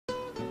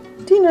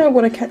Do you know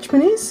what a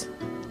catchment is?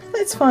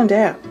 Let's find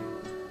out.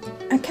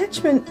 A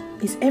catchment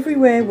is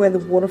everywhere where the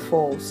water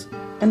falls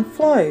and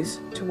flows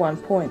to one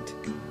point.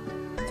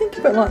 Think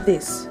of it like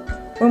this.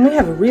 When we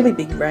have a really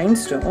big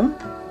rainstorm,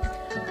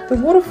 the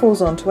water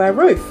falls onto our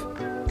roof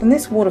and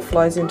this water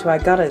flows into our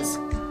gutters.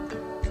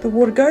 The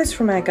water goes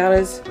from our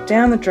gutters,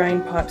 down the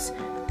drain pipes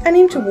and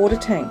into water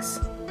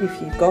tanks,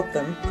 if you've got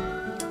them.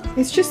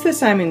 It's just the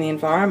same in the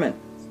environment.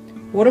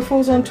 Water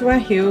falls onto our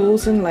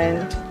hills and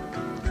land,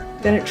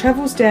 then it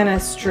travels down our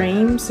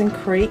streams and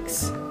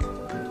creeks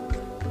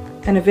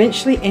and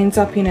eventually ends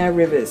up in our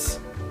rivers.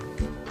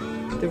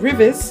 The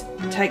rivers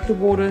take the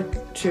water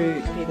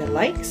to either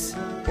lakes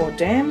or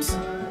dams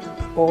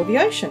or the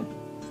ocean.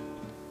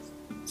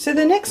 So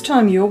the next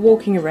time you're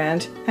walking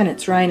around and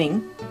it's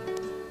raining,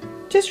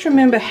 just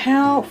remember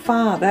how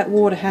far that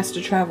water has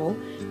to travel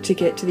to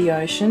get to the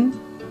ocean,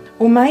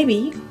 or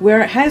maybe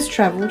where it has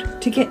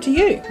travelled to get to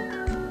you.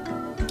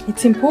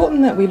 It's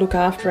important that we look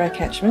after our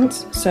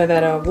catchments so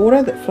that our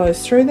water that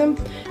flows through them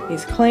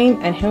is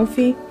clean and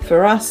healthy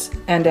for us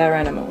and our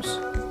animals.